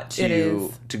lot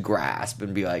to grasp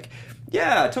and be like,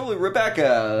 yeah, totally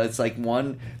Rebecca. It's like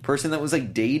one person that was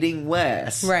like dating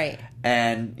Wes. Right.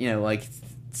 And, like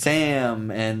Sam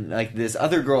and like this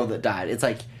other girl that died. It's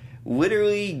like,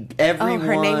 literally everyone. Oh,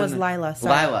 her name was Lila.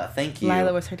 Sorry. Lila, thank you.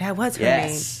 Lila was her name.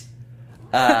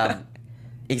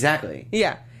 Exactly.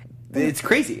 Yeah. It's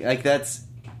crazy. Like, that's...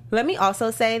 Let me also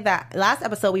say that last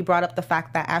episode we brought up the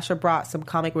fact that Asher brought some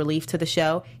comic relief to the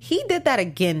show. He did that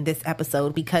again this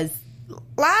episode because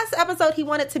last episode he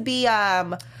wanted to be...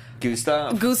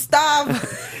 Gustav.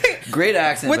 Great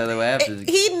accent, by the way.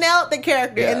 He nailed the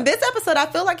character. Yeah. In this episode, I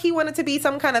feel like he wanted to be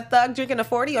some kind of thug drinking a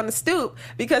 40 on the stoop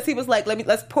because he was like,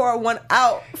 let's pour one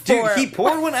out for... Dude, he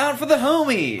poured one out for the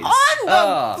homies. On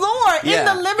the floor, in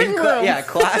the living room.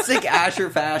 Classic Asher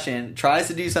fashion. Tries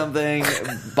to do something,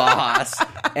 boss,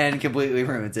 and completely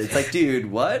ruins it. It's like,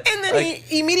 dude, what? And then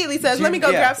he immediately says, let me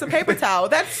go grab some paper towel.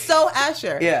 That's so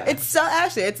Asher. Yeah. It's so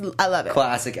Asher. I love it.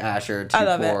 Classic Asher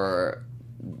to pour...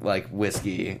 like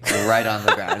whiskey right on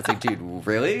the ground. It's like, dude,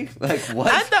 really? Like,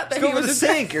 what? I thought that he was just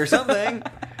sink or something.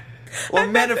 Or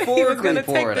metaphorically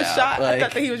pour it out. I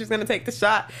thought that he was just going to take the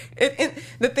shot.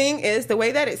 The thing is, the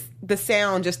way that the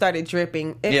sound just started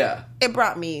dripping. It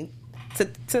brought me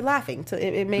to laughing.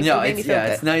 It made me feel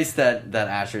good. It's nice that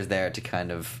Asher's there to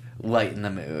kind of lighten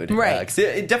the mood, right? 'Cause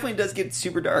it definitely does get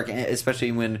super dark,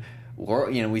 especially when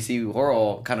we see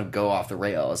Laurel kind of go off the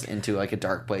rails into like a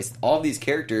dark place. All of these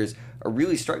characters are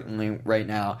really struggling right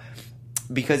now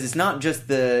because it's not just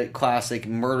the classic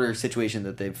murder situation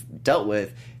that they've dealt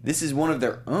with. This is one of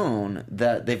their own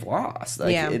that they've lost.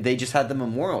 They just had the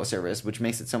memorial service, which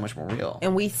makes it so much more real.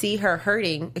 And we see her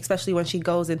hurting, especially when she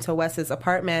goes into Wes's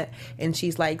apartment and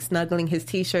she's like snuggling his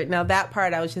t-shirt. Now that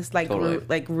part, I was just like,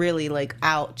 really like,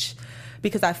 ouch,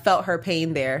 because I felt her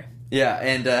pain there. Yeah,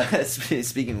 and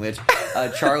speaking of which,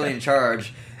 Charlie in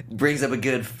Charge, brings up a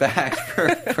good fact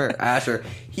for Asher.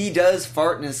 He does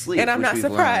fart in his sleep. And I'm not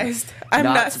surprised. I'm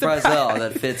not surprised at all.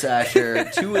 That fits Asher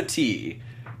to a T.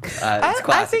 It's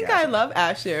I think Asher. I love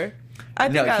Asher. I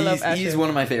love Asher. He's one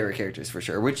of my favorite characters for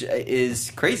sure, which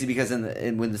is crazy because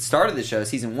when the start of the show,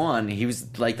 season 1, he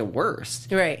was like the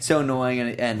worst. Right. So annoying,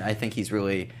 and I think he's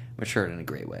really matured in a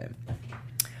great way.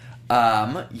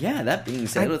 That being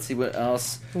said, let's see what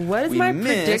else. What is my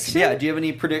prediction? Yeah, do you have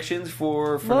any predictions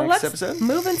for next episode? Let's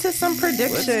move into some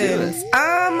predictions. Let's do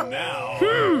it. Now,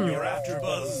 your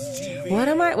AfterBuzz TV. What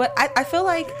am I? I feel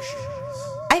like.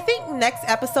 I think next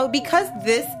episode, because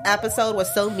this episode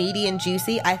was so meaty and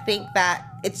juicy, I think that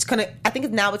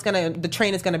the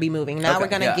train is gonna be moving. Now we're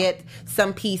gonna get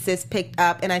some pieces picked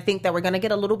up, and I think that we're gonna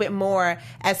get a little bit more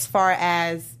as far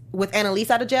as with Annalise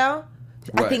out of jail.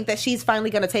 Right. I think that she's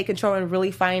finally going to take control and really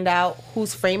find out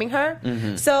who's framing her.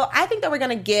 Mm-hmm. So I think that we're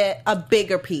going to get a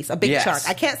bigger piece, a big chunk.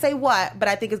 I can't say what, but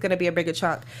I think it's going to be a bigger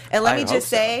chunk. And let me just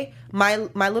say, my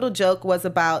little joke was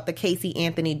about the Casey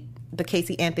Anthony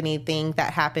thing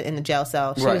that happened in the jail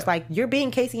cell. She was like, "You're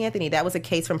being Casey Anthony." That was a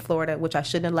case from Florida, which I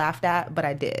shouldn't have laughed at, but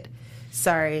I did.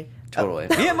 Sorry. Totally.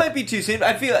 It might be too soon.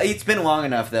 I feel it's been long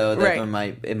enough though that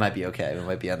it might be okay. It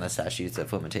might be on the statutes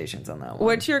of limitations on that one.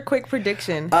 What's your quick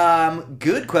prediction?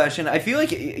 Good question. I feel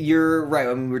like you're right.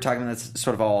 I mean, we were talking about this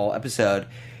sort of all episode.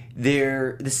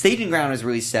 The staging ground is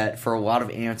really set for a lot of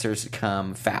answers to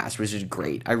come fast, which is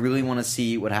great. I really want to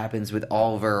see what happens with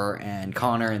Oliver and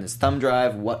Connor in this thumb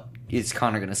drive. What is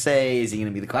Connor going to say? Is he going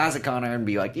to be the classic Connor and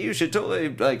be like, "You should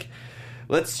totally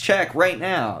let's check right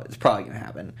now"? It's probably going to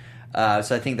happen.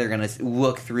 So I think they're going to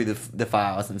look through the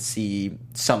files and see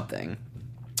something.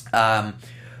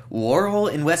 Laurel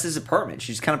in Wes's apartment.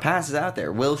 She just kind of passes out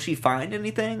there. Will she find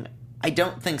anything? I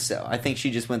don't think so. I think she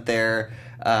just went there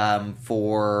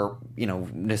for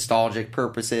nostalgic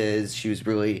purposes. She was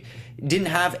didn't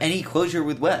have any closure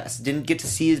with Wes. Didn't get to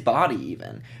see his body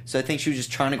even. So I think she was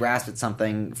just trying to grasp at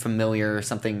something familiar,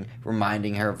 something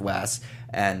reminding her of Wes.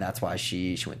 And that's why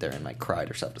she went there and cried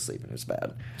herself to sleep, and it was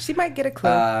bad. She might get a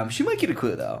clue. She might get a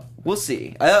clue, though. We'll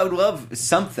see. I would love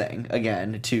something,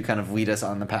 again, to kind of lead us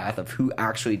on the path of who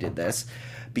actually did this.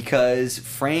 Because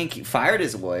Frank fired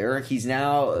his lawyer. He's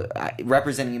now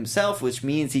representing himself, which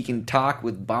means he can talk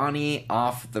with Bonnie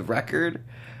off the record.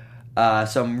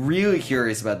 So I'm really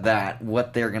curious about that,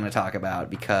 what they're going to talk about,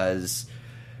 because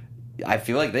I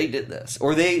feel like they did this.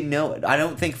 Or they know it. I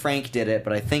don't think Frank did it,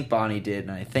 but I think Bonnie did,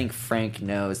 and I think Frank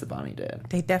knows that Bonnie did.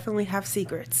 They definitely have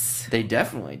secrets. They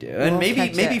definitely do. And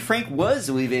maybe Frank was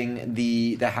leaving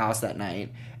the house that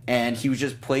night, and he was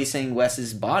just placing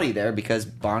Wes's body there because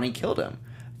Bonnie killed him.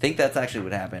 I think that's actually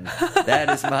what happened. That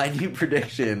is my new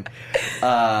prediction,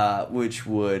 which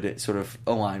would sort of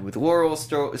align with Laurel's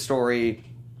story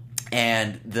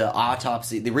and the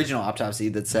original autopsy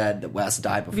that said that Wes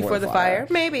died before the fire.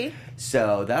 Maybe.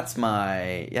 So that's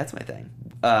my thing.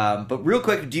 But real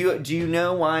quick, do you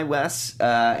know why Wes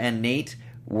and Nate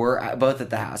were both at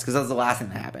the house? Because that was the last thing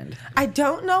that happened. I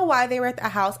don't know why they were at the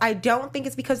house. I don't think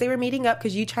it's because they were meeting up,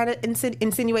 because you try to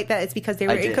insinuate that it's because they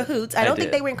were in cahoots. I don't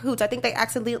think they were in cahoots. I think they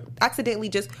accidentally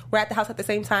just were at the house at the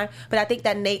same time. But I think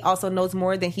that Nate also knows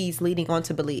more than he's leading on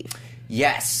to believe.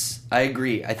 Yes, I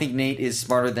agree. I think Nate is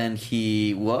smarter than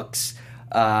he looks.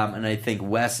 And I think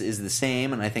Wes is the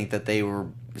same. And I think that they were...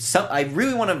 I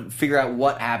really want to figure out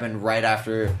what happened right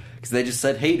after... Because they just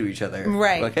said hey to each other.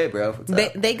 Right. Like, hey, bro, what's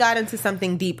up? They got into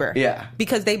something deeper. Yeah.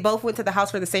 Because they both went to the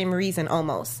house for the same reason,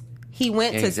 almost. He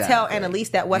went to tell Annalise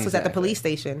that Wes was at the police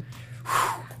station.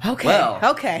 Okay.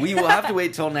 Well, okay. We will have to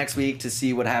wait till next week to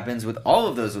see what happens with all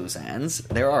of those loose ends.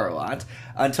 There are a lot.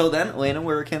 Until then, Elena,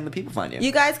 where can the people find you?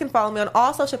 You guys can follow me on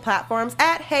all social platforms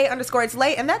at hey_it's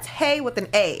late, and that's hey with an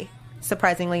A.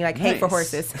 Surprisingly, like nice. Hay for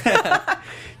horses.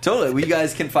 Totally. Well, you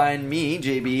guys can find me,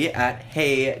 JB, at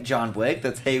Hey John Blake.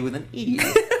 That's Hey with an E.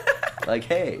 Like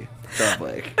Hey John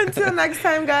Blake. Until next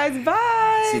time, guys.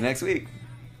 Bye. See you next week.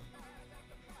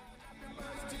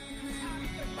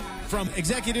 From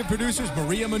executive producers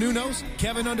Maria Menounos,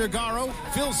 Kevin Undergaro,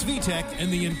 Phil Svitek,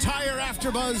 and the entire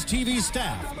AfterBuzz TV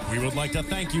staff, we would like to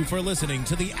thank you for listening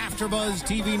to the AfterBuzz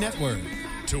TV network.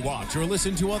 To watch or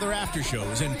listen to other after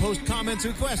shows and post comments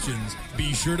or questions,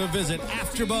 be sure to visit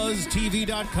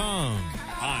AfterBuzzTV.com.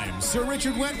 I'm Sir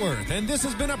Richard Wentworth, and this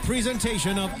has been a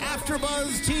presentation of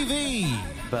AfterBuzz TV.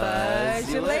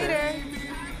 Buzz you later.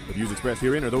 The views expressed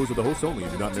herein are those of the hosts only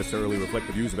and do not necessarily reflect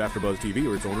the views of AfterBuzz TV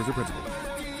or its owners or principals.